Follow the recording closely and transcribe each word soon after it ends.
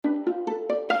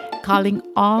calling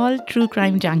all true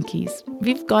crime junkies.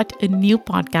 We've got a new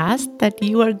podcast that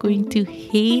you are going to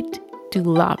hate to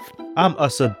love. I'm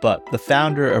Asad Butt, the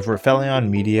founder of Rafelion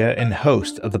Media and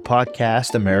host of the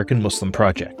podcast American Muslim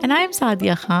Project. And I'm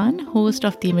Sadia Khan, host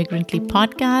of the Immigrantly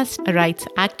podcast, a rights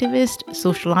activist,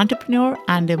 social entrepreneur,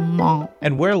 and a mom.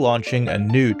 And we're launching a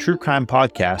new true crime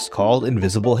podcast called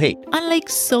Invisible Hate. Unlike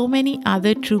so many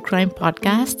other true crime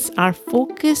podcasts, our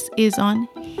focus is on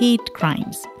hate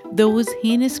crimes. Those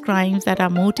heinous crimes that are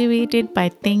motivated by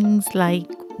things like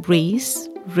race,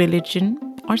 religion,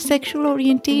 or sexual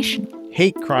orientation.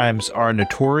 Hate crimes are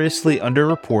notoriously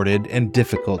underreported and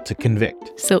difficult to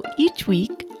convict. So each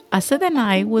week, Asad and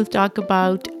I will talk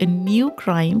about a new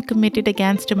crime committed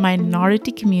against a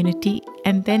minority community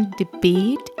and then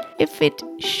debate if it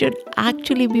should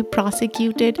actually be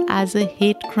prosecuted as a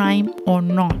hate crime or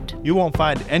not. You won't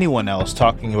find anyone else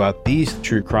talking about these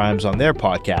true crimes on their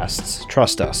podcasts.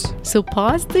 Trust us. So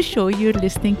pause the show you're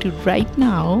listening to right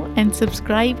now and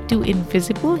subscribe to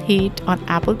Invisible Hate on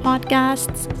Apple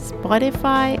Podcasts,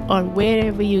 Spotify, or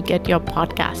wherever you get your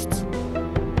podcasts.